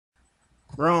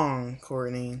Wrong,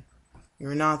 Courtney.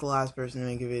 You're not the last person to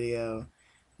make a video.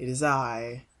 It is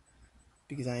I,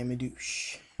 because I am a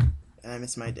douche. And I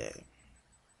miss my day.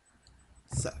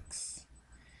 Sucks.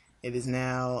 It is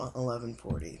now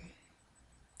 11:40.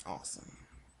 Awesome.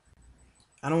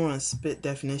 I don't want to spit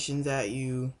definitions at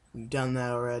you. You've done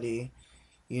that already.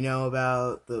 You know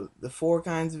about the four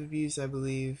kinds of abuse, I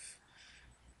believe.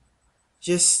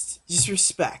 Just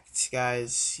respect,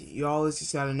 guys. You always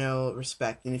just gotta know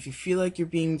respect. And if you feel like you're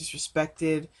being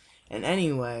disrespected in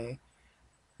any way,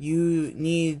 you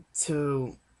need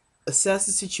to assess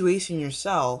the situation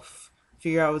yourself,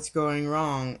 figure out what's going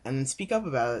wrong, and then speak up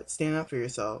about it. Stand up for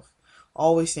yourself.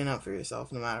 Always stand up for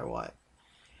yourself, no matter what.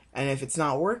 And if it's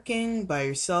not working by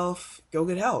yourself, go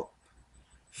get help.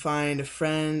 Find a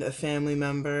friend, a family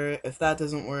member. If that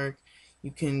doesn't work,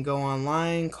 you can go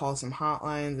online, call some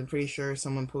hotlines. I'm pretty sure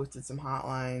someone posted some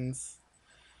hotlines.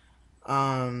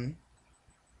 Um,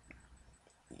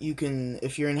 you can,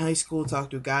 if you're in high school, talk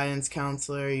to a guidance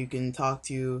counselor. You can talk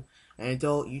to an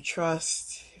adult you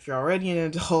trust. If you're already an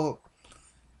adult,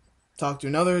 talk to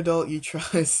another adult you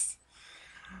trust.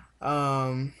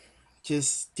 Um,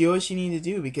 just do what you need to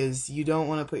do because you don't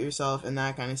want to put yourself in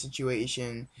that kind of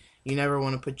situation. You never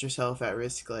want to put yourself at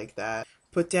risk like that.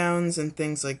 Put downs and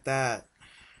things like that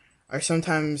are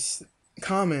sometimes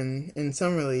common in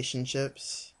some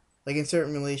relationships. Like in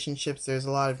certain relationships, there's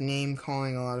a lot of name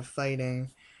calling, a lot of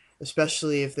fighting,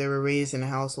 especially if they were raised in a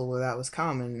household where that was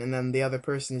common, and then the other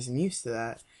person isn't used to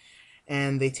that.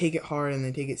 And they take it hard and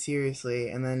they take it seriously,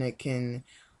 and then it can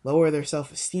lower their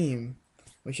self esteem,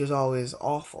 which is always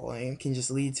awful, and it can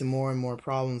just lead to more and more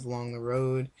problems along the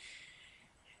road.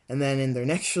 And then in their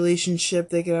next relationship,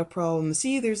 they could have problems.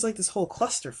 See, there's like this whole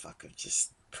clusterfuck of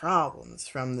just problems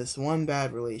from this one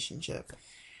bad relationship.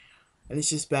 And it's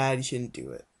just bad. You shouldn't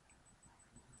do it.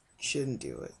 You shouldn't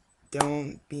do it.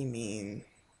 Don't be mean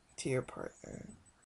to your partner.